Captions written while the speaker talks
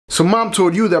So mom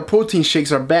told you that protein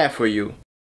shakes are bad for you.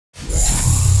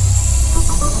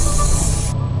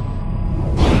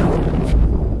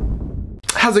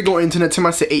 How's it going, internet?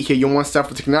 Timmaster8 here, your one-stop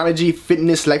for technology,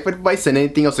 fitness, life advice, and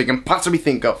anything else you can possibly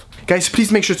think of. Guys,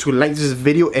 please make sure to like this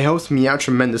video, it helps me out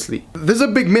tremendously. There's a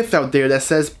big myth out there that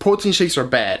says protein shakes are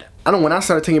bad. I know when I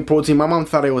started taking protein, my mom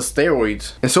thought it was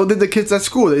steroids. And so did the kids at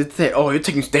school. They'd say, oh, you're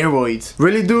taking steroids.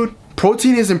 Really, dude?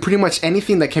 Protein is in pretty much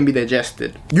anything that can be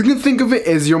digested. You can think of it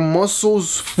as your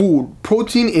muscles' food.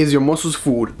 Protein is your muscles'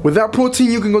 food. Without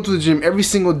protein, you can go to the gym every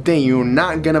single day. You're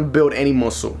not gonna build any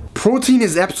muscle. Protein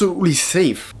is absolutely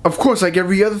safe. Of course, like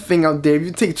every other thing out there, if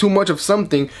you take too much of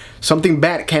something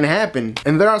bad can happen.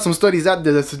 And there are some studies out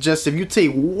there that suggest if you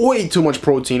take way too much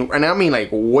protein, and I mean like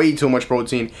way too much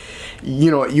protein, you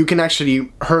know, you can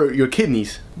actually hurt your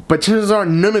kidneys. But chances are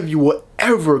none of you will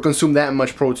ever consume that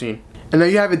much protein. And there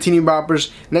you have it, teeny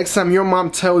boppers. Next time your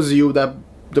mom tells you that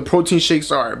the protein shakes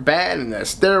are bad and that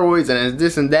steroids and it's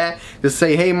this and that, just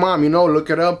say, hey mom, you know, look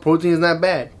it up, protein is not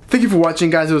bad. Thank you for watching,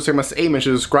 guys. It was Timmaster8. Make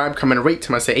sure to subscribe, comment, rate.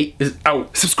 Timmaster8 is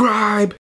out. Subscribe!